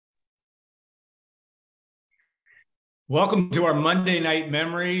Welcome to our Monday Night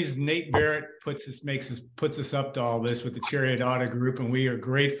Memories. Nate Barrett puts us up to all this with the Chariot Auto Group, and we are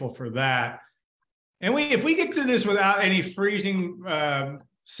grateful for that. And if we get to this without any freezing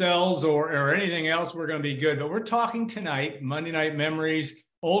cells or anything else, we're going to be good. But we're talking tonight, Monday Night Memories,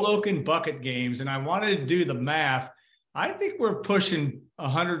 Old Oaken Bucket games, and I wanted to do the math. I think we're pushing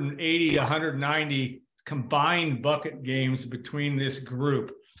 180, 190 combined bucket games between this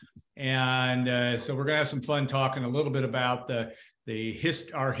group. And so we're going to have some fun talking a little bit about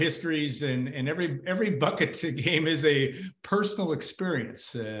our histories, and every bucket game is a personal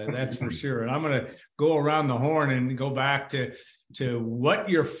experience. That's for sure. And I'm going to go around the horn and go back to what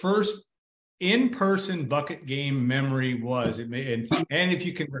your first in-person bucket game memory was. And if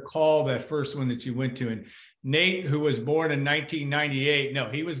you can recall that first one that you went to. And Nate, who was born in 1998, no,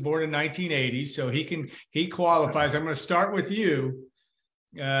 he was born in 1980, so he qualifies. I'm going to start with you.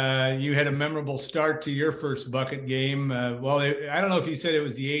 You had a memorable start to your first bucket game. I don't know if you said it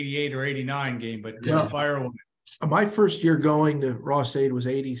was the 88 or 89 game, but fire away. My first year going to Ross-Ade was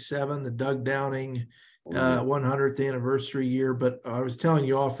 87, the Doug Downing 100th anniversary year. But I was telling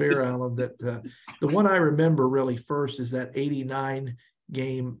you off air, Alan, that the one I remember really first is that 89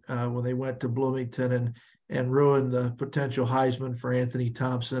 game when they went to Bloomington and ruined the potential Heisman for Anthony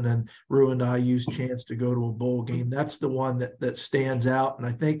Thompson and ruined IU's chance to go to a bowl game. That's the one that stands out. And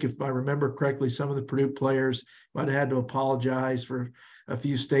I think if I remember correctly, some of the Purdue players might have had to apologize for a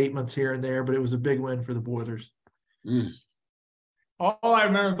few statements here and there, but it was a big win for the Boilers. All I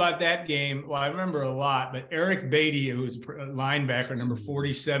remember about that game, well, I remember a lot, but Eric Beatty, who was a linebacker, number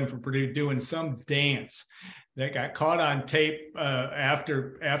 47 for Purdue, doing some dance that got caught on tape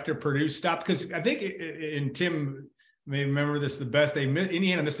after Purdue stopped. Because I think, and Tim may remember this the best,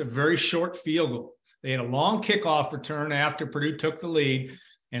 Indiana missed a very short field goal. They had a long kickoff return after Purdue took the lead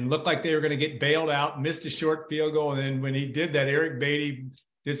and looked like they were going to get bailed out, missed a short field goal. And then when he did that, Eric Beatty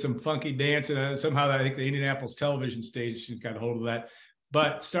did some funky dance, and somehow I think the Indianapolis television station got a hold of that.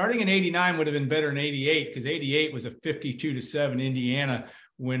 But starting in 89 would have been better than 88, because 88 was a 52-7 Indiana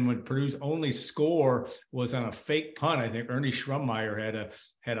when Purdue's only score was on a fake punt. I think Ernie Schrummeyer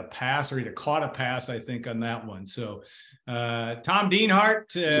had a pass, or he'd caught a pass, I think, on that one. So Tom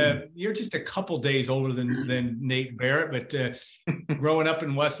Dienhart, you're just a couple days older than Nate Barrett, but growing up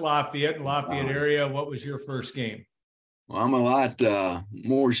in West Lafayette area, what was your first game? Well, I'm a lot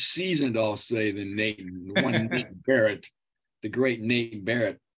more seasoned, I'll say, than Nate Barrett, the great Nate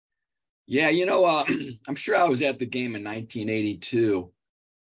Barrett. Yeah, I'm sure I was at the game in 1982.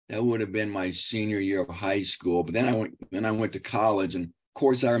 That would have been my senior year of high school. But then I went to college, and of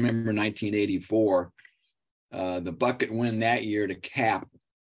course I remember 1984, the bucket win that year to cap,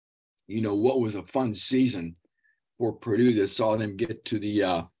 what was a fun season for Purdue that saw them get to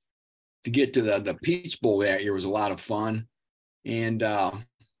the Peach Bowl that year. Was a lot of fun. And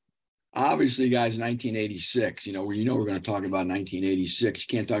obviously, guys, 1986, we're going to talk about 1986.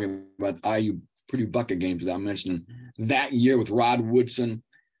 You can't talk about IU Purdue bucket games without mentioning that year with Rod Woodson.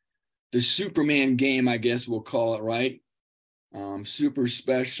 The Superman game, I guess we'll call it, right? Super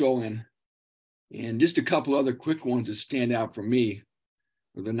special. And just a couple other quick ones that stand out for me.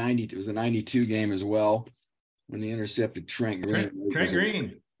 It was a 92 game as well, when they intercepted Trent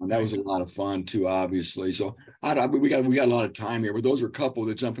Green. And that was a lot of fun too, obviously. So we got a lot of time here, but those are a couple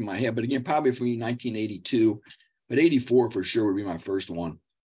that jump in my head. But again, probably for me, 1982, but 84 for sure would be my first one.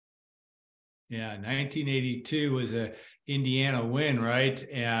 Yeah, 1982 was a Indiana win, right?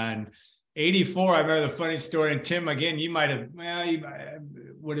 And 84, I remember the funny story. And Tim, again, you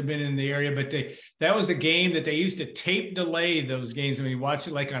would have been in the area, but that was a game that they used to tape delay those games. I mean, you watch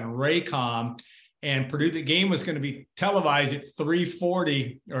it like on Raycom. And Purdue, the game was going to be televised at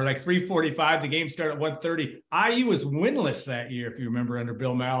 3:40 or like 3:45. The game started at 1:30. IU was winless that year, if you remember, under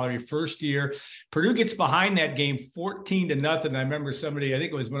Bill Mallory, first year. Purdue gets behind that game 14-0. I remember somebody, I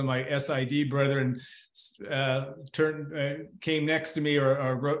think it was one of my SID brethren, came next to me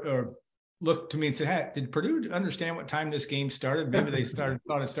or looked to me and said, "Hey, did Purdue understand what time this game started? Maybe they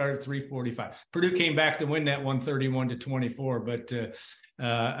thought it started at 3:45." Purdue came back to win that 131-24, but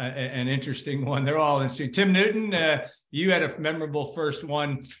an interesting one. They're all interesting. Tim Newton, you had a memorable first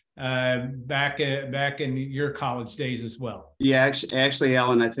one back in your college days as well. Yeah, actually,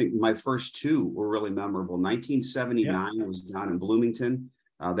 Alan, I think my first two were really memorable. 1979 was down in Bloomington.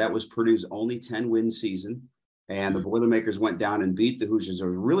 That was Purdue's only 10-win season. And the Boilermakers went down and beat the Hoosiers, a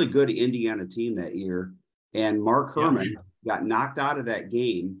really good Indiana team that year. And Mark Herman got knocked out of that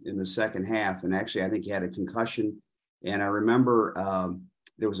game in the second half. And actually, I think he had a concussion. And I remember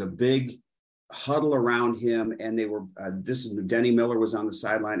there was a big huddle around him, and they were Denny Miller was on the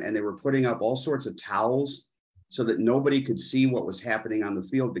sideline, and they were putting up all sorts of towels so that nobody could see what was happening on the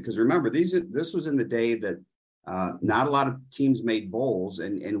field. Because remember, this was in the day that not a lot of teams made bowls,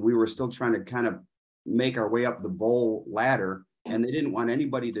 and we were still trying to kind of make our way up the bowl ladder, and they didn't want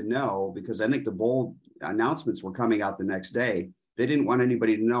anybody to know, because I think the bowl announcements were coming out the next day. They didn't want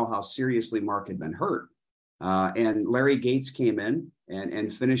anybody to know how seriously Mark had been hurt. And Larry Gates came in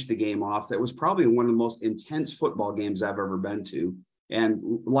and finished the game off. That was probably one of the most intense football games I've ever been to. And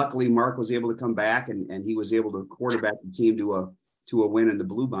luckily, Mark was able to come back, and he was able to quarterback the team to a win in the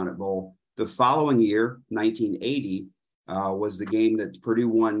Bluebonnet Bowl. The following year, 1980, was the game that Purdue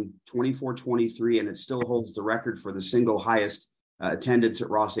won 24-23, and it still holds the record for the single highest attendance at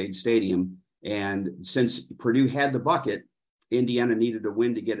Ross-Ade Stadium. And since Purdue had the bucket, Indiana needed a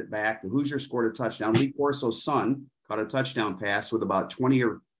win to get it back. The Hoosiers scored a touchdown. Lee Corso's son caught a touchdown pass with about 20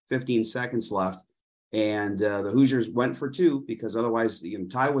 or 15 seconds left. And the Hoosiers went for two, because otherwise the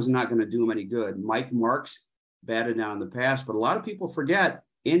tie was not going to do them any good. Mike Marks batted down the pass, but a lot of people forget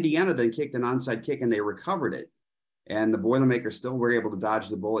Indiana then kicked an onside kick and they recovered it. And the Boilermakers still were able to dodge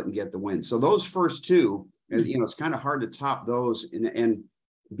the bullet and get the win. So those first two, it's kind of hard to top those. And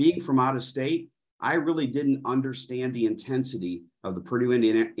being from out of state, I really didn't understand the intensity of the Purdue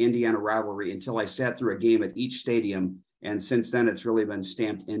Indiana rivalry until I sat through a game at each stadium. And since then, it's really been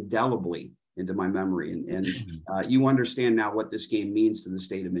stamped indelibly into my memory. And you understand now what this game means to the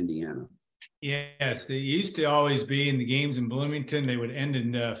state of Indiana. Yes, it used to always be in the games in Bloomington. They would end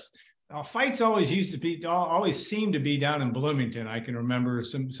in fights. Always seemed to be down in Bloomington. I can remember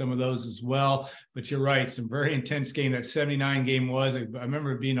some of those as well. But you're right, some very intense game. That 79 game was. I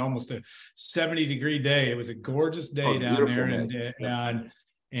remember it being almost a 70-degree day. It was a gorgeous day down there,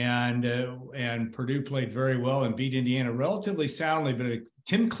 and Purdue played very well and beat Indiana relatively soundly. But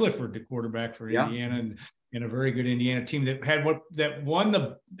Tim Clifford, the quarterback for Indiana, and a very good Indiana team that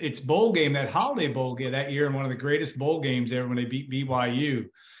won its bowl game, that Holiday Bowl game that year, and one of the greatest bowl games ever when they beat BYU,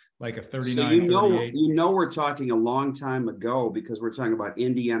 like a 39-38. So we're talking a long time ago, because we're talking about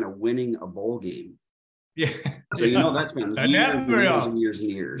Indiana winning a bowl game. Yeah. So that's been years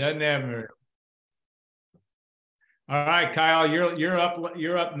and years. Doesn't happen very often. All right, Kyle, you're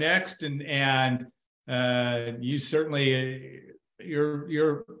up next, and you certainly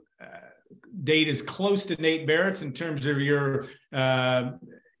your date is close to Nate Barrett's in terms of your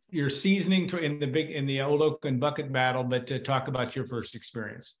seasoning in the Old Oaken Bucket battle, but to talk about your first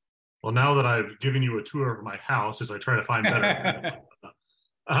experience. Well, now that I've given you a tour of my house as I try to find better,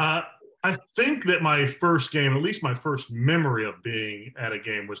 I think that my first game, at least my first memory of being at a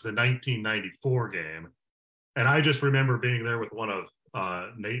game, was the 1994 game. And I just remember being there with one of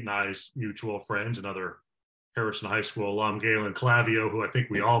Nate and I's mutual friends, another Harrison High School alum, Galen Clavio, who I think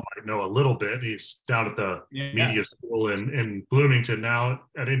we all might know a little bit. He's down at the media school in Bloomington now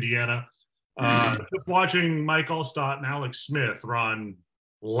at Indiana. Just watching Mike Allstott and Alex Smith run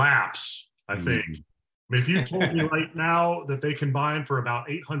laps, I think. I mean, if you told me right now that they combined for about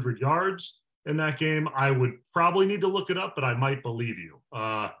 800 yards in that game, I would probably need to look it up, but I might believe you.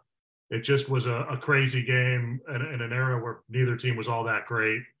 It just was a crazy game in an era where neither team was all that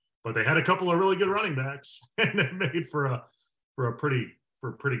great, but they had a couple of really good running backs, and it made for a pretty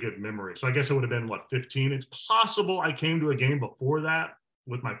good memory. So I guess it would have been 15. It's possible I came to a game before that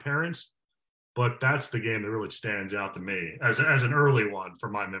with my parents, but that's the game that really stands out to me as an early one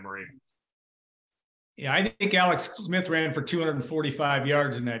from my memory. Yeah, I think Alex Smith ran for 245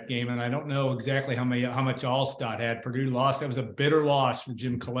 yards in that game, and I don't know exactly how much Allstott had. Purdue lost. That was a bitter loss for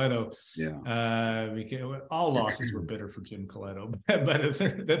Jim Coletto. Yeah, all losses were bitter for Jim Coletto, but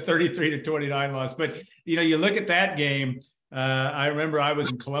the 33-29 loss. But you look at that game. I remember I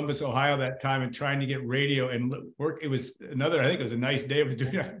was in Columbus, Ohio that time, and trying to get radio and work. It was I think it was a nice day. I was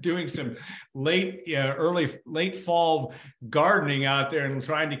doing some late fall gardening out there and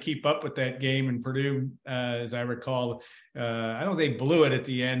trying to keep up with that game. And Purdue, as I recall, I don't think they blew it at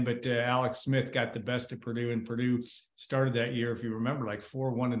the end, but Alex Smith got the best of Purdue, and Purdue started that year, if you remember, like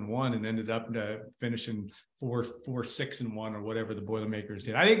 4-1-1, and ended up finishing 4-6-1 or whatever the Boilermakers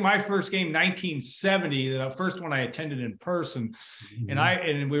did. I think my first game, 1970, the first one I attended in person,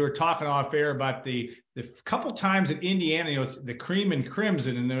 and we were talking off air about the couple times in Indiana, it's the cream and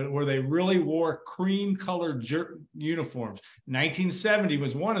crimson, and where they really wore cream-colored uniforms. 1970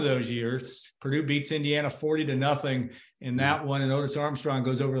 was one of those years. Purdue beats Indiana 40-0 in that one, and Otis Armstrong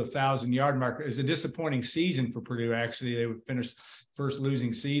goes over the 1,000-yard mark. It was a disappointing season for Purdue. Actually, they would finish first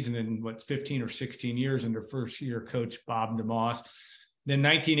losing season in 15 or 16 years under first-year coach Bob DeMoss. Then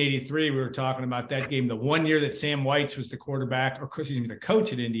 1983, we were talking about that game, the one year that Sam Whites was the quarterback, or excuse me, the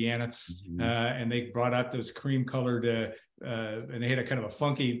coach at Indiana, and they brought out those cream-colored and they had a kind of a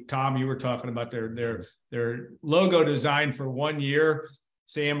funky, Tom, you were talking about their logo design for 1 year.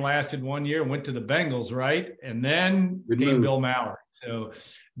 Sam lasted 1 year and went to the Bengals, right? And then came Bill Mallory. So,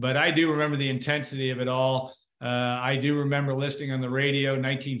 but I do remember the intensity of it all. I do remember listening on the radio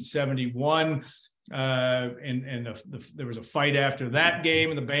 1971, and there was a fight after that game.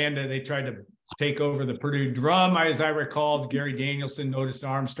 And the band, they tried to take over the Purdue drum. As I recalled, Gary Danielson, Otis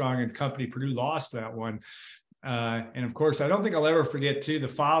Armstrong and company, Purdue lost that one. And of course, I don't think I'll ever forget too, the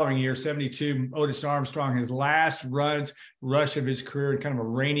following year, 72, Otis Armstrong, his last rush of his career, kind of a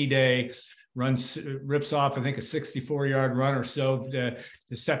rainy day, rips off, I think, a 64-yard run or so to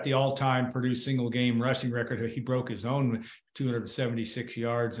set the all-time Purdue single game rushing record. He broke his own 276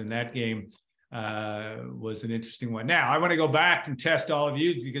 yards in that game. Was an interesting one. Now I want to go back and test all of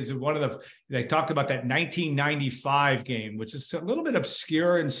you, because they talked about that 1995 game, which is a little bit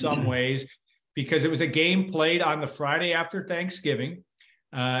obscure in some ways, because it was a game played on the Friday after Thanksgiving.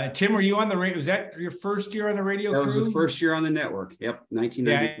 Tim, were you on the radio? Was that your first year on the radio? That was the first year on the network. Yep,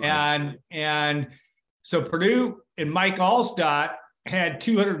 1995. Yeah, and so Purdue and Mike Allstott had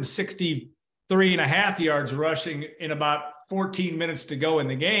 263.5 yards rushing in about 14 minutes to go in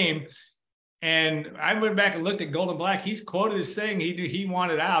the game. And I went back and looked at Golden Black. He's quoted as saying he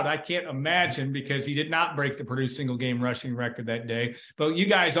wanted out. I can't imagine, because he did not break the Purdue single game rushing record that day. But you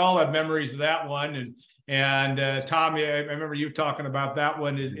guys all have memories of that one. And Tom, I remember you talking about that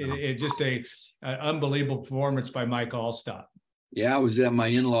one. It's just an unbelievable performance by Mike Allstott. Yeah, I was at my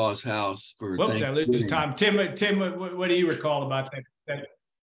in-laws' house for Thanksgiving. Tom, Tim, what do you recall about that?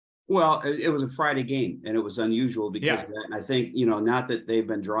 Well, it was a Friday game, and it was unusual because of that. And I think, not that they've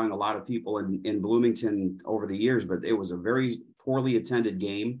been drawing a lot of people in Bloomington over the years, but it was a very poorly attended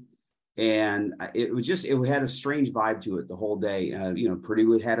game. And it had a strange vibe to it the whole day.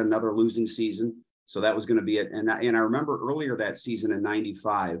 Purdue had another losing season, so that was going to be it. And I remember earlier that season in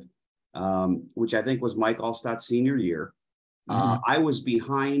 95, which I think was Mike Allstott's senior year. I was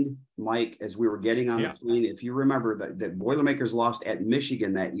behind Mike as we were getting on the plane. If you remember that Boilermakers lost at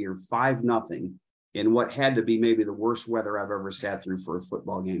Michigan that year, 5-0, in what had to be maybe the worst weather I've ever sat through for a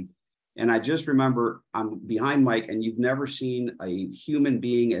football game. And I just remember I'm behind Mike, and you've never seen a human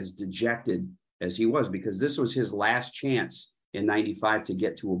being as dejected as he was, because this was his last chance in 95 to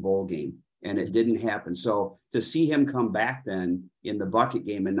get to a bowl game, and it didn't happen. So to see him come back then in the bucket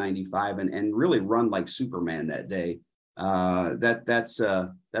game in 95 and really run like Superman that day, that's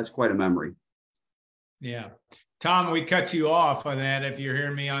quite a memory. Yeah. Tom, we cut you off on that. If you're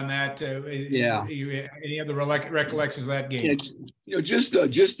hearing me on that, any other recollections of that game? Yeah, just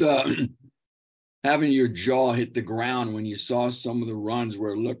having your jaw hit the ground when you saw some of the runs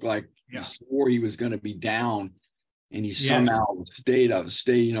where it looked like you swore he was going to be down, and he somehow stayed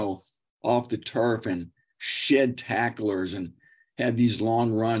off the turf and shed tacklers and had these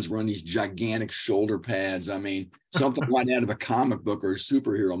long runs, run these gigantic shoulder pads. I mean, something like out of a comic book or a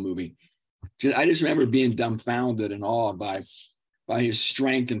superhero movie. I just remember being dumbfounded and awed by his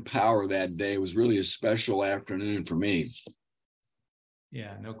strength and power that day. It was really a special afternoon for me.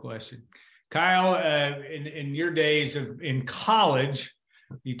 Yeah, no question. Kyle, in your days in college,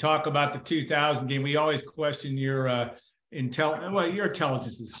 you talk about the 2000 game. We always question your your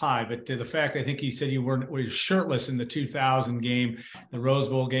intelligence is high, but to the fact, I think you said you were shirtless in the 2000 game, the Rose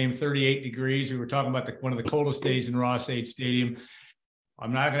Bowl game, 38 degrees. We were talking about one of the coldest days in Ross-Ade Stadium.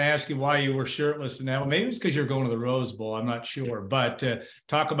 I'm not going to ask you why you were shirtless in that one. Maybe it's because you're going to the Rose Bowl. I'm not sure. But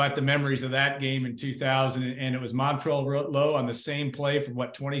talk about the memories of that game in 2000. And it was Montrell Lowe on the same play for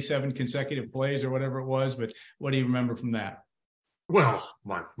 27 consecutive plays or whatever it was. But what do you remember from that? Well,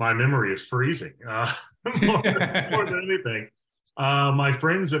 my memory is freezing more than anything. My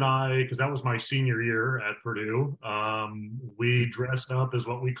friends and I, because that was my senior year at Purdue, we dressed up as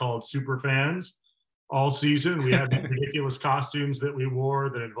what we called super fans all season. We had ridiculous costumes that we wore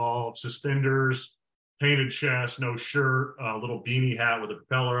that involved suspenders, painted chest, no shirt, a little beanie hat with a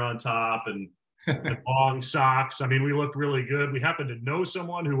propeller on top, and long socks. I mean, we looked really good. We happened to know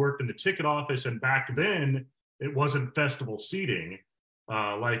someone who worked in the ticket office, and back then it wasn't festival seating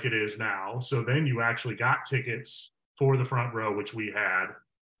like it is now. So then you actually got tickets for the front row, which we had.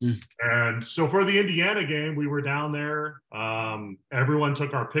 And so for the Indiana game, we were down there. Everyone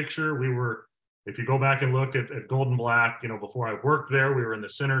took our picture. If you go back and look at Golden Black, before I worked there, we were in the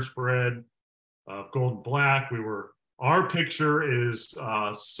center spread of Golden Black. Our picture is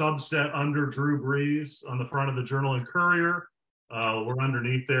subset under Drew Brees on the front of the Journal and Courier. We're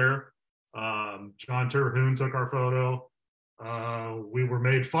underneath there. John Terhune took our photo. We were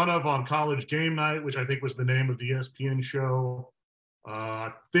made fun of on College Game Night, which I think was the name of the ESPN show.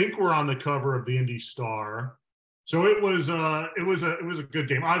 I think we're on the cover of the Indy Star. So it was a good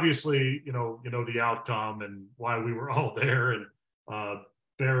game. Obviously, you know the outcome and why we were all there and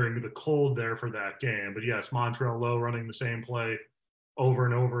bearing the cold there for that game. But yes, Montrell Lowe running the same play over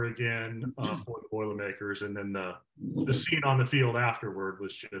and over again for the Boilermakers, and then the scene on the field afterward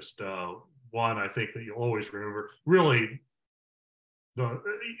was just one I think that you'll always remember. Really,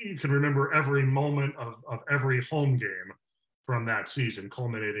 you can remember every moment of every home game from that season,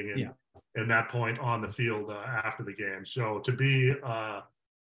 culminating in that point on the field after the game. So to be a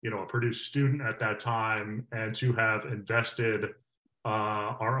Purdue student at that time and to have invested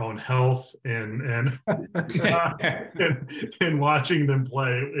our own health in watching them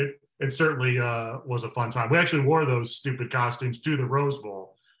play, it certainly was a fun time. We actually wore those stupid costumes to the Rose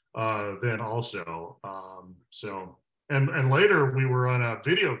Bowl then also. And later we were on a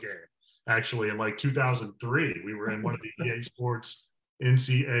video game actually in like 2003. We were in one of the EA Sports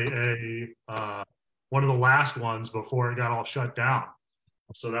NCAA, one of the last ones before it got all shut down.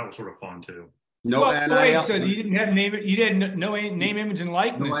 So that was sort of fun too. No NIL. So you didn't have name. You didn't no name, image, and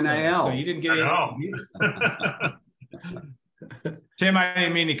likeness. No NIL. So you didn't get it. Tim, I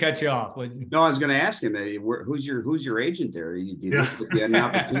didn't mean to cut you off. No, I was going to ask him, who's your agent there? You had an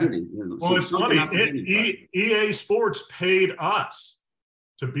opportunity. Well, it's funny. EA Sports paid us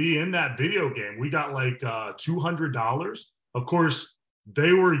to be in that video game. We got like $200. Of course,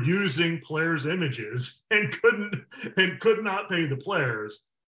 they were using players' images and could not pay the players.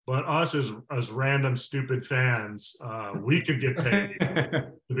 But us as random stupid fans, we could get paid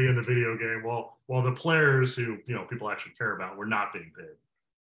to be in the video game, while the players who people actually care about were not being paid.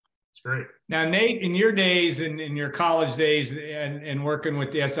 It's great. Now, Nate, in your days, in your college days, and working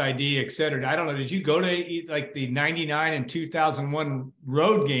with the SID, et cetera, I don't know, did you go to like the 99 and 2001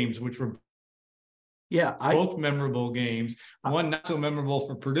 road games, which were both memorable games, one not so memorable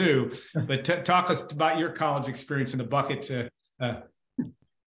for Purdue, but talk us about your college experience in the bucket.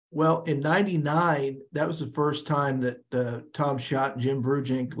 Well, in 99, that was the first time that Tom Schott and Jim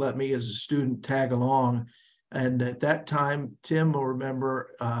Vrujink let me as a student tag along. And at that time, Tim will remember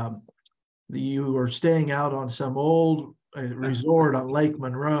you were staying out on some old resort on Lake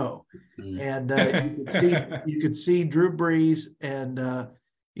Monroe. And you could see Drew Brees and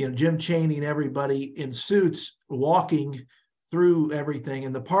Jim Chaney and everybody in suits walking through everything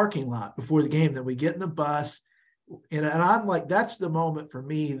in the parking lot before the game. Then we get in the bus. And I'm like, that's the moment for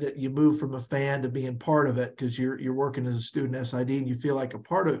me that you move from a fan to being part of it, because you're working as a student SID and you feel like a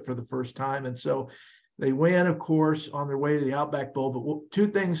part of it for the first time. And so they win, of course, on their way to the Outback Bowl. But two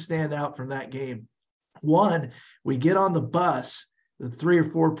things stand out from that game. One, we get on the bus, the 3 or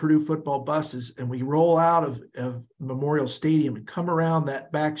 4 Purdue football buses, and we roll out of Memorial Stadium and come around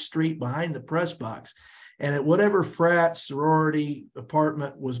that back street behind the press box. And at whatever frat, sorority,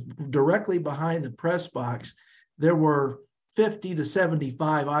 apartment was directly behind the press box, there were 50 to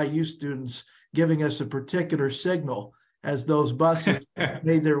 75 IU students giving us a particular signal as those buses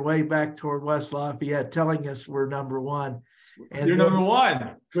made their way back toward West Lafayette, telling us we're number one. And you're number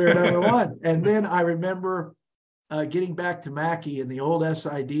one. We're number one. And then I remember getting back to Mackey in the old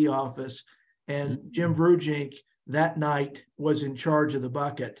SID office, and Jim Vrujink that night was in charge of the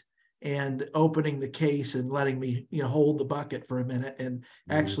bucket and opening the case and letting me, hold the bucket for a minute and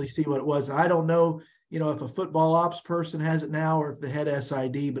actually see what it was. I don't know, if a football ops person has it now or if the head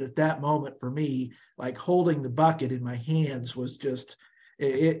SID, but at that moment for me, like holding the bucket in my hands was just,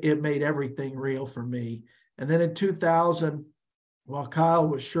 it made everything real for me. And then in 2000, while Kyle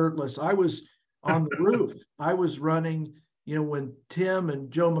was shirtless, I was on the roof. I was running, when Tim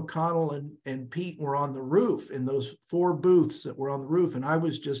and Joe McConnell and Pete were on the roof in those 4 booths that were on the roof. And I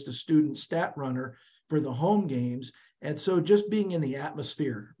was just a student stat runner for the home games. And so just being in the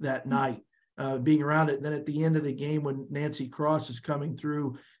atmosphere that night, being around it. And then at the end of the game, when Nancy Cross is coming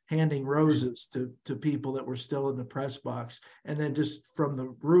through, handing roses to people that were still in the press box. And then just from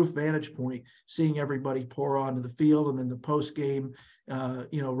the roof vantage point, seeing everybody pour onto the field, and then the post game,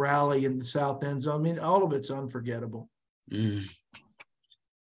 rally in the south end zone. I mean, all of it's unforgettable. Yeah,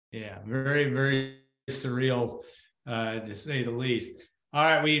 very, very surreal, to say the least. All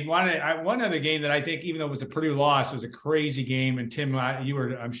right, one other game that I think, even though it was a Purdue loss, was a crazy game. And Tim, you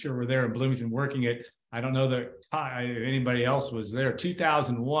were, I'm sure, were there in Bloomington working it. I don't know that if anybody else was there.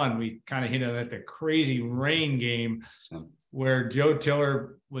 2001, we kind of hit on at the crazy rain game where Joe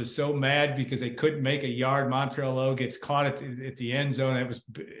Tiller was so mad because they couldn't make a yard. Montrell Lowe gets caught at the end zone. It was,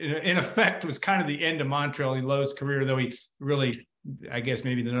 in effect, was kind of the end of Montrell Lowe's career, though he really, I guess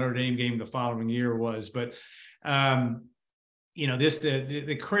maybe the Notre Dame game the following year was. But the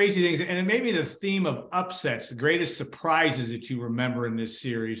crazy things, and maybe the theme of upsets, the greatest surprises that you remember in this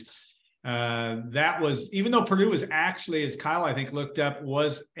series. That was, even though Purdue was actually, as Kyle I think looked up,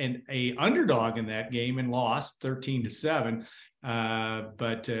 was a underdog in that game and lost 13-7.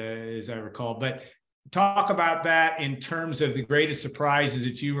 But as I recall, but talk about that in terms of the greatest surprises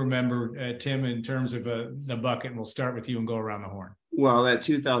that you remember, Tim, in terms of the bucket. And we'll start with you and go around the horn. Well, that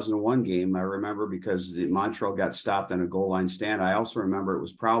 2001 game, I remember because Montreal got stopped on a goal line stand. I also remember it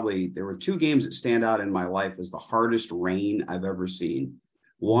was there were two games that stand out in my life as the hardest rain I've ever seen.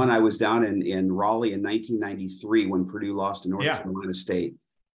 One, I was down in Raleigh in 1993 when Purdue lost to North Carolina State.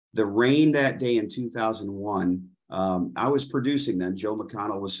 The rain that day in 2001, I was producing then. Joe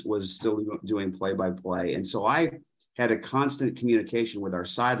McConnell was still doing play-by-play. And so I had a constant communication with our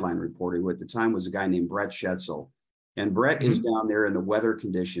sideline reporter, who at the time was a guy named Brett Schetzel. And Brett is down there in the weather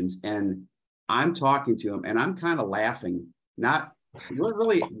conditions, and I'm talking to him, and I'm kind of laughing, not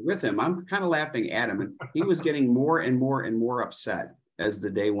really with him. I'm kind of laughing at him, and he was getting more and more and more upset as the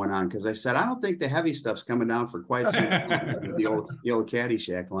day went on, because I said, I don't think the heavy stuff's coming down for quite some time. the old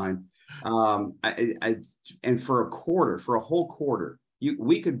Caddyshack line. And for a whole quarter,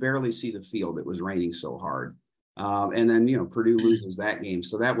 we could barely see the field. It was raining so hard. And then, Purdue loses that game.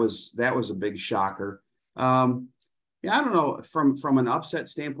 So that was a big shocker. Yeah, I don't know, from an upset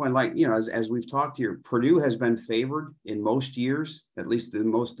standpoint, as we've talked here, Purdue has been favored in most years, at least in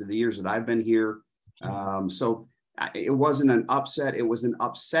most of the years that I've been here. So it wasn't an upset. It was an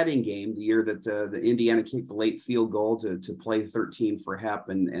upsetting game the year that the Indiana kicked the late field goal to play 13 for Hep.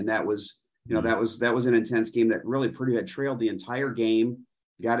 And that was, that was an intense game that really Purdue had trailed the entire game,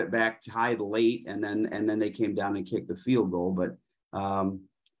 got it back tied late, and then they came down and kicked the field goal. But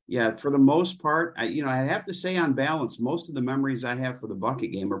yeah, for the most part, I have to say on balance, most of the memories I have for the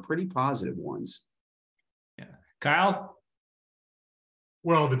bucket game are pretty positive ones. Yeah. Kyle?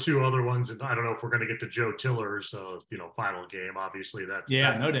 Well, the two other ones, and I don't know if we're going to get to Joe Tiller's, final game. Obviously, that's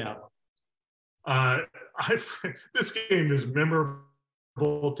no doubt. This game is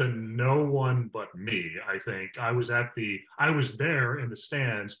memorable to no one but me. I think I was there in the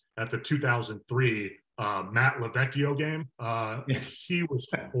stands at the 2003 Matt LaVecchio game. He was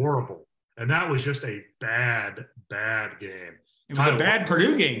horrible, and that was just a bad game. It was a bad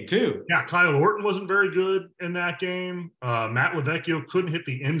Purdue game too. Yeah, Kyle Orton wasn't very good in that game. Matt LaVecchio couldn't hit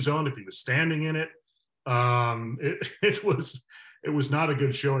the end zone if he was standing in it. It was not a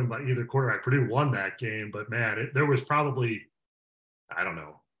good showing by either quarterback. Purdue won that game, but man, there was probably, I don't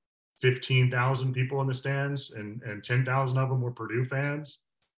know, 15,000 people in the stands, and 10,000 of them were Purdue fans.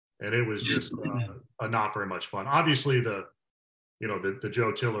 And it was just not very much fun. Obviously, the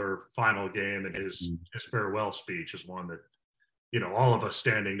Joe Tiller final game and his farewell speech is one that, all of us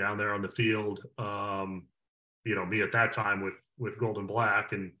standing down there on the field, me at that time with Gold and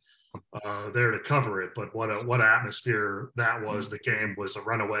Black and there to cover it. But what atmosphere that was. The game was a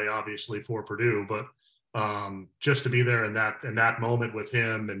runaway, obviously, for Purdue, but just to be there in that moment with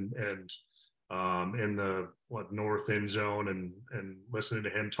him and in the north end zone and listening to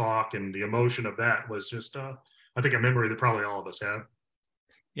him talk, and the emotion of that was just I think a memory that probably all of us have.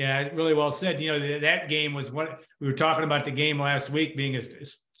 Yeah, really well said. That game was what we were talking about, the game last week being a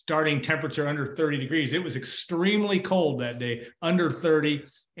starting temperature under 30 degrees. It was extremely cold that day, under 30.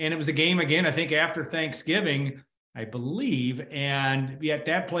 And it was a game again, I think after Thanksgiving, I believe. And yet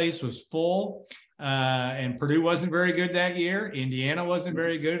that place was full. And Purdue wasn't very good that year. Indiana wasn't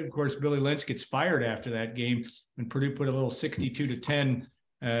very good. Of course, Billy Lynch gets fired after that game when Purdue put a little 62-10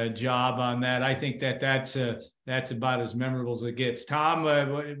 job on that. I think that's about as memorable as it gets. Tom,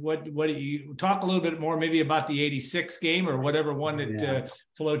 what do you talk a little bit more maybe about the 86 game or whatever one that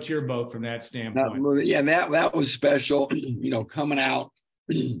floats your boat from that standpoint? That was special, coming out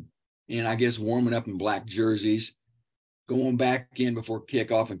and I guess warming up in black jerseys, going back in before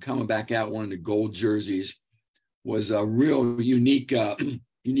kickoff and coming back out one of the gold jerseys was a real unique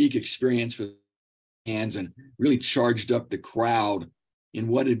experience for the fans, and really charged up the crowd in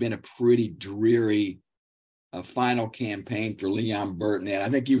what had been a pretty dreary final campaign for Leon Burton. And I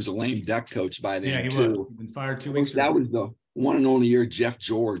think he was a lame duck coach by then. Yeah, he too. He'd been fired 2 weeks ago. That ago. was the one and only year Jeff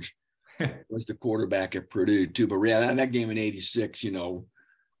George was the quarterback at Purdue too. But yeah, that game in 86,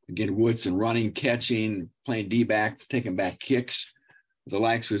 again, Woodson running, catching, playing D-back, taking back kicks, the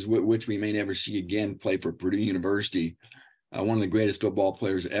likes which we may never see again play for Purdue University. One of the greatest football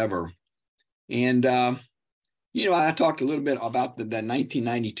players ever. And, I talked a little bit about that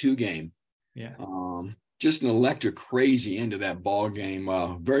 1992 game. Yeah. Just an electric, crazy end of that ball game.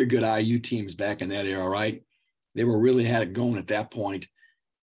 Very good IU teams back in that era, right? They really had it going at that point.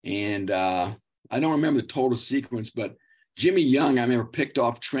 And I don't remember the total sequence, but Jimmy Young, I remember, picked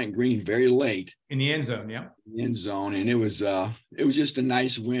off Trent Green very late in the end zone. Yeah. End zone. And it was just a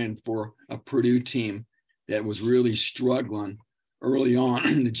nice win for a Purdue team that was really struggling early on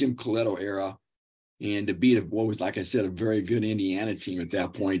in the Jim Coletto era. And to beat what was, like I said, a very good Indiana team at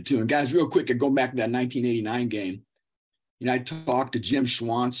that point, too. And guys, real quick, I go back to that 1989 game. I talked to Jim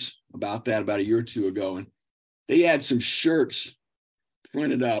Schwantz about that about a year or two ago, and they had some shirts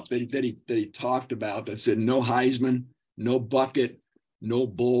printed up that he talked about that said no Heisman, no bucket, no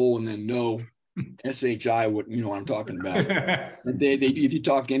bowl, and then no SHI. What I'm talking about. If you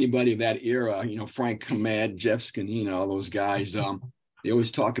talk to anybody of that era, Frank Hamed, Jeff Scanino, all those guys, they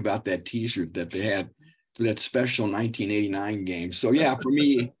always talk about that T-shirt that they had for that special 1989 game. So yeah, for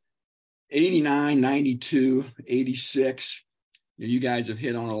me, 89, 92, 86, you guys have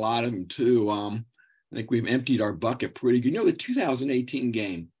hit on a lot of them too. I think we've emptied our bucket pretty good. The 2018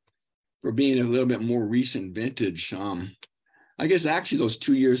 game, for being a little bit more recent vintage, I guess actually those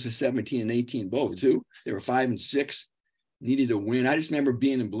 2 years of 17 and 18 both too. They were 5 and 6, needed to win. I just remember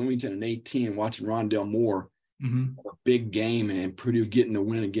being in Bloomington in 18, watching Rondell Moore, a big game, and Purdue getting the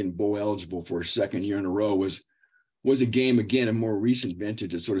win and getting bowl eligible for a second year in a row was a game, again, a more recent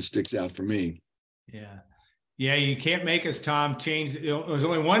vintage that sort of sticks out for me. Yeah, you can't make us, Tom, change. There's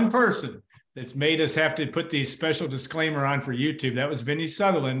only one person that's made us have to put the special disclaimer on for YouTube. That was Vinny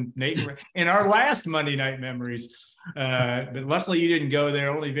Sutherland, Nate, in our last Monday Night Memories. But luckily you didn't go there.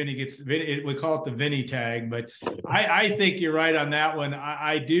 Only Vinny gets, we call it the Vinny tag. But I think you're right on that one.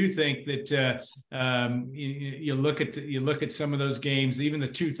 I do think that you look at some of those games, even the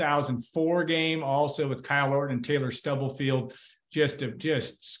 2004 game, also with Kyle Orton and Taylor Stubblefield,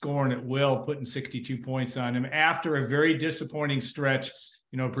 just scoring at will, putting 62 points on him after a very disappointing stretch.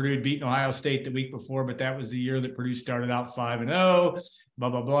 Purdue had beaten Ohio State the week before, but that was the year that Purdue started out 5-0, blah,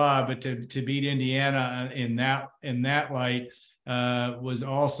 blah, blah. But to beat Indiana in that light was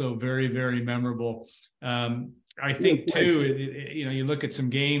also very, very memorable. I think too, you look at some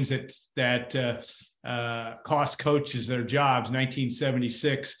games that cost coaches their jobs.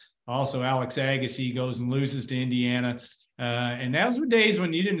 1976, also Alex Agassi goes and loses to Indiana. And those were days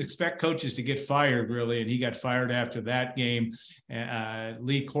when you didn't expect coaches to get fired, really, and he got fired after that game.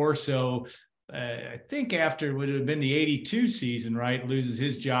 Lee Corso, I think after would have been the 82 season, right, loses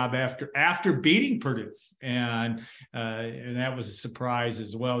his job after beating Purdue, and that was a surprise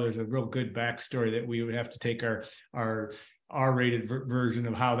as well. There's a real good backstory that we would have to take our R-rated version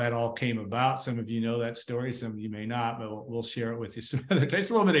of how that all came about. Some of you know that story, some of you may not, but we'll share it with you some other time.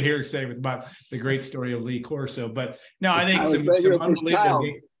 It's a little bit of hearsay about the great story of Lee Corso. But no, I think some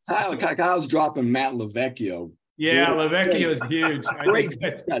unbelievable. Kyle's dropping Matt Lavecchio. Yeah, Lavecchio is huge.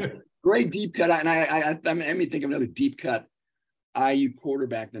 Great deep cut. And I mean, think of another deep cut IU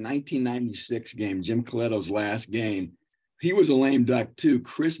quarterback, the 1996 game, Jim Coletto's last game. He was a lame duck too.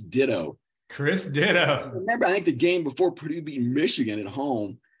 Chris Ditto. Remember, I think the game before Purdue beat Michigan at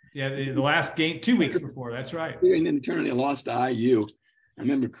home. Yeah, the last game 2 weeks before. That's right. And then they lost to IU. I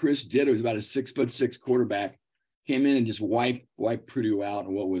remember Chris Ditto was about a 6'6" quarterback. Came in and just wiped Purdue out.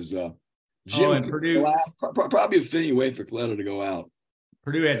 And what was Jim and Purdue probably a fitting way for Coletto to go out.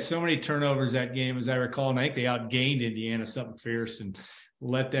 Purdue had so many turnovers that game, as I recall, and I think they outgained Indiana something fierce and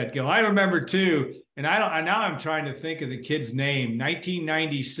let that go. I remember too, and now I'm trying to think of the kid's name.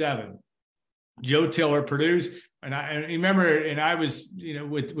 1997. Joe Tiller, Purdue's, and I remember, and I was,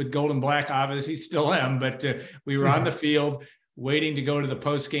 with Gold and Black, obviously still am, but we were on the field waiting to go to the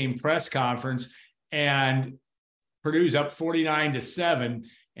post-game press conference, and Purdue's up 49-7.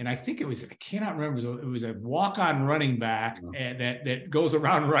 And I think I cannot remember, it was a walk-on running back that goes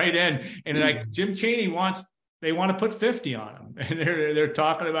around right end. And like Jim Chaney they want to put 50 on him. And they're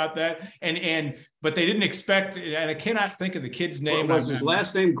talking about that. But they didn't expect, and I cannot think of the kid's name. What was his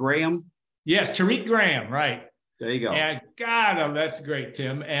last name? Graham? Yes, Tariq Graham, right. There you go. And God, that's great,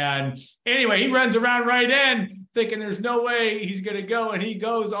 Tim. And anyway, he runs around right end thinking there's no way he's going to go, and he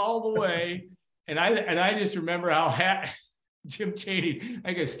goes all the way. And I just remember how Jim Chaney,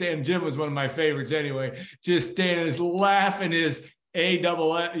 I guess Jim was one of my favorites anyway, just standing laughing his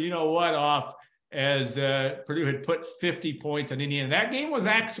off as Purdue had put 50 points on Indiana. That game was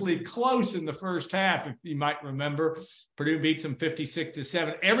actually close in the first half, if you might remember. Purdue beats them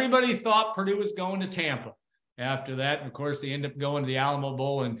 56-7. Everybody thought Purdue was going to Tampa after that. And of course, they end up going to the Alamo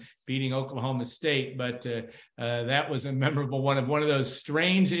Bowl and beating Oklahoma State. But that was a memorable one of those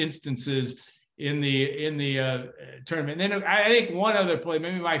strange instances in the tournament. And then I think one other play,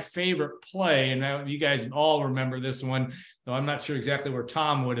 maybe my favorite play, and you guys all remember this one, though I'm not sure exactly where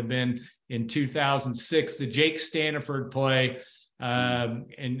Tom would have been in 2006, the Jake Staniford play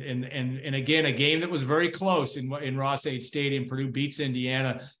And again, a game that was very close in Ross-Ade Stadium. Purdue beats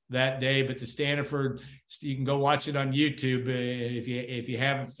Indiana that day, but the Stanford, you can go watch it on YouTube if you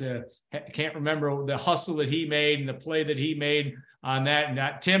haven't can't remember the hustle that he made and the play that he made on that.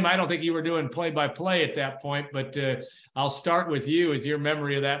 And Tim, I don't think you were doing play-by-play at that point, but I'll start with you with your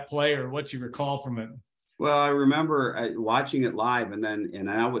memory of that play or what you recall from it. Well, I remember watching it live, and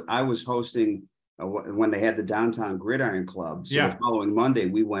I was hosting when they had the downtown Gridiron Club. So the following Monday,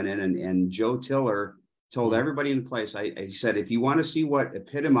 we went in, and Joe Tiller told everybody in the place, he said, if you want to see what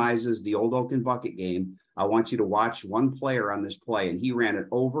epitomizes the Old Oaken Bucket game, I want you to watch one player on this play. And he ran it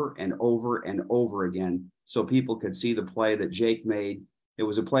over and over and over again so people could see the play that Jake made. It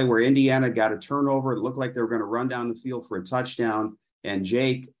was a play where Indiana got a turnover. It looked like they were going to run down the field for a touchdown. And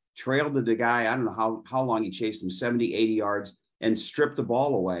Jake trailed the guy. I don't know how long he chased him, 70, 80 yards, and stripped the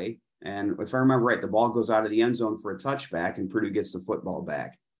ball away. And if I remember right, the ball goes out of the end zone for a touchback, and Purdue gets the football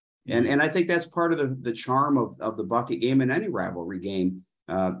back. And I think that's part of the charm of the bucket game in any rivalry game.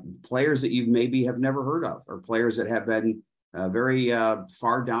 Players that you maybe have never heard of, or players that have been very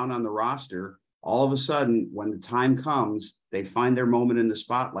far down on the roster, all of a sudden, when the time comes, they find their moment in the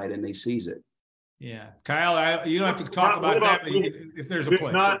spotlight and they seize it. Yeah. Kyle, you don't have to talk about that, but if there's a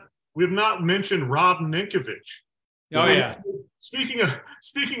play. We've not mentioned Rob Ninkovich. Oh, yeah. Speaking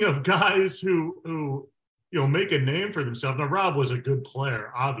of guys who make a name for themselves. Now, Rob was a good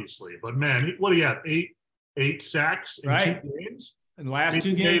player, obviously, but man, what do you have? Eight sacks in 2 games? In the last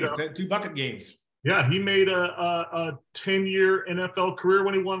 2 games, 2 bucket games. Yeah, he made a 10-year NFL career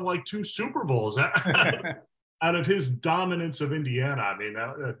when he won like 2 Super Bowls out of his dominance of Indiana. I mean,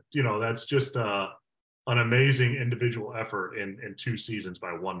 that's just an amazing individual effort in 2 seasons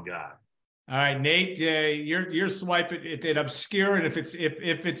by one guy. All right, Nate, your swipe at obscure, and if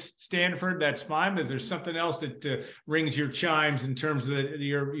it's Stanford, that's fine. But there's something else that rings your chimes in terms of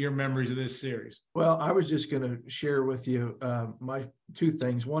your memories of this series. Well, I was just going to share with you my 2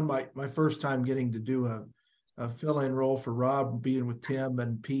 things. One, my first time getting to do a fill-in role for Rob, being with Tim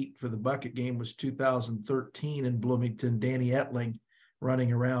and Pete for the bucket game, was 2013 in Bloomington. Danny Etling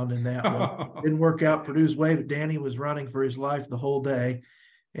running around in that one. Didn't work out Purdue's way, but Danny was running for his life the whole day.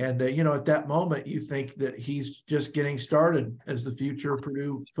 And, at that moment, you think that he's just getting started as the future of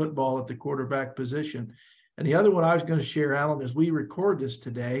Purdue football at the quarterback position. And the other one I was going to share, Alan, as we record this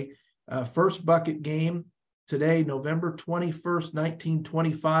today, first bucket game today, November 21st,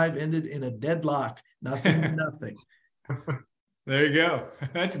 1925, ended in a deadlock, nothing. There you go.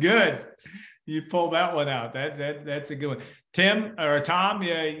 That's good. You pulled that one out. That's a good one. Tim or Tom,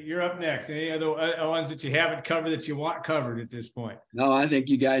 you're up next. Any other ones that you haven't covered that you want covered at this point? No, I think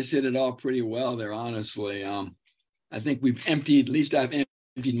you guys hit it all pretty well there, honestly. I think we've emptied, at least I've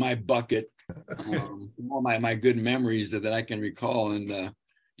emptied my bucket, all my good memories that I can recall, and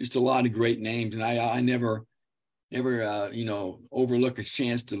just a lot of great names. And I never overlook a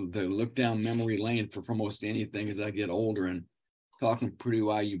chance to look down memory lane for most anything as I get older. And talking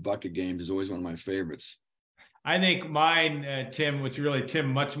Purdue IU bucket games is always one of my favorites. I think mine, Tim, which really Tim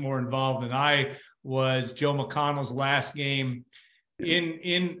much more involved than I was, Joe McConnell's last game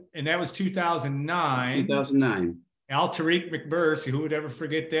and that was 2009. 2009. Al Tariq McBurst, who would ever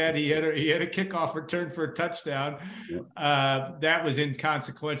forget that? He had a kickoff return for a touchdown. Yep. That was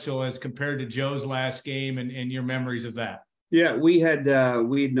inconsequential as compared to Joe's last game and your memories of that. Yeah, we had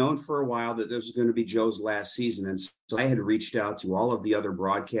known for a while that this was going to be Joe's last season. And so I had reached out to all of the other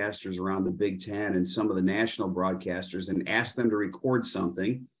broadcasters around the Big Ten and some of the national broadcasters and asked them to record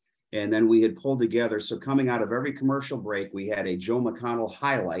something. And then we had pulled together. So coming out of every commercial break, we had a Joe McConnell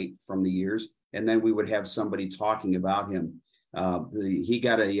highlight from the years. And then we would have somebody talking about him.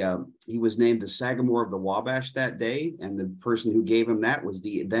 He was named the Sagamore of the Wabash that day. And the person who gave him that was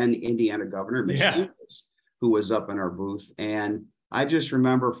the then Indiana governor, Mitch Daniels, who was up in our booth. And I just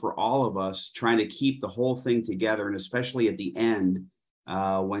remember for all of us trying to keep the whole thing together. And especially at the end,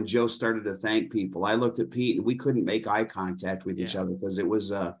 when Joe started to thank people, I looked at Pete and we couldn't make eye contact with each other because it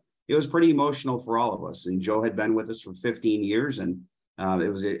was pretty emotional for all of us. And Joe had been with us for 15 years and it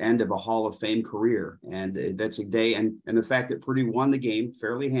was the end of a Hall of Fame career. And that's a day. And the fact that Purdue won the game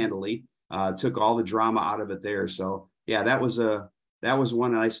fairly handily took all the drama out of it there. So yeah, that was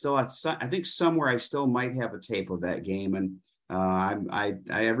one. And I think somewhere I still might have a tape of that game. And I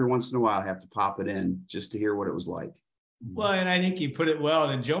every once in a while have to pop it in just to hear what it was like. Well, and I think you put it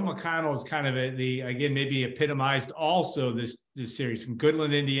well. And Joe McConnell is kind of maybe epitomized also this series from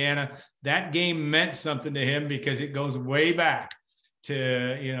Goodland, Indiana. That game meant something to him because it goes way back to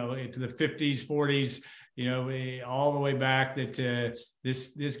the 50s, 40s, all the way back that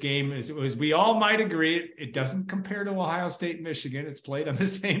this game was, we all might agree, it doesn't compare to Ohio State, Michigan. It's played on the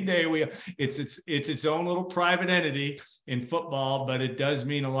same day. It's its own little private entity in football, but it does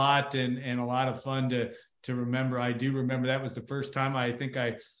mean a lot and a lot of fun to remember. I do remember that was the first time I think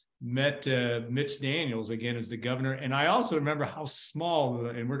I met Mitch Daniels again as the governor. And I also remember how small,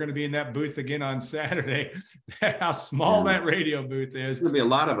 and we're going to be in that booth again on Saturday, how small that radio booth is. There's going to be a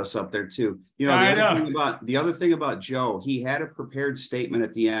lot of us up there too. The other thing about Joe, he had a prepared statement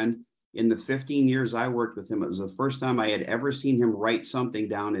at the end. In the 15 years I worked with him, it was the first time I had ever seen him write something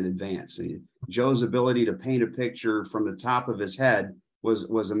down in advance. And Joe's ability to paint a picture from the top of his head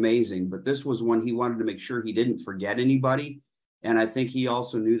was amazing. But this was one he wanted to make sure he didn't forget anybody. And I think he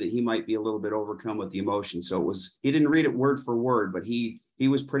also knew that he might be a little bit overcome with the emotion. So he didn't read it word for word, but he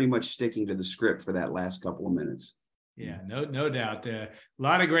was pretty much sticking to the script for that last couple of minutes. Yeah, no doubt. A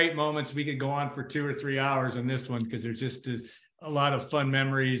lot of great moments. We could go on for 2 or 3 hours on this one because there's just a lot of fun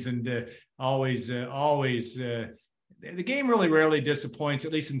memories, and always the game really rarely disappoints,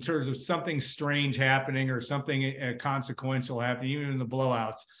 at least in terms of something strange happening or something consequential happening, even in the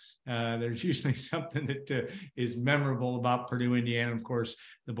blowouts. There's usually something that is memorable about Purdue, Indiana. Of course,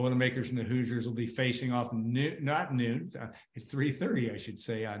 the Boilermakers and the Hoosiers will be facing off at 3:30, I should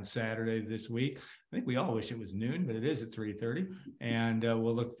say, on Saturday this week. I think we all wish it was noon, but it is at 3:30, and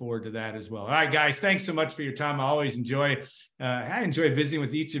we'll look forward to that as well. All right, guys, thanks so much for your time. I always enjoy visiting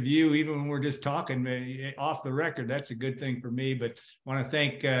with each of you, even when we're just talking off the record. That's a good thing for me, but I want to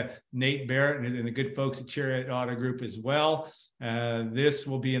thank Nate Barrett and the good folks at Chariot Auto Group as well. This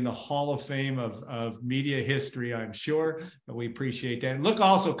will be in the Hall of Fame of media history, I'm sure, but we appreciate that. And look,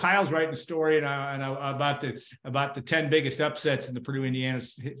 also, Kyle's writing a story about the 10 biggest upsets in the Purdue Indiana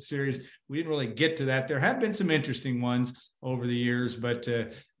series. We didn't really get to that. There have been some interesting ones over the years, but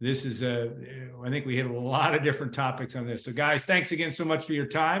this is, I think we hit a lot of different topics on this. So guys, thanks again so much for your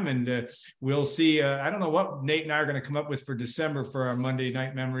time. And we'll see, I don't know what Nate and I are going to come up with for December for our Monday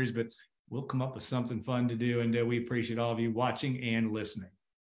Night Memories, but we'll come up with something fun to do. And we appreciate all of you watching and listening.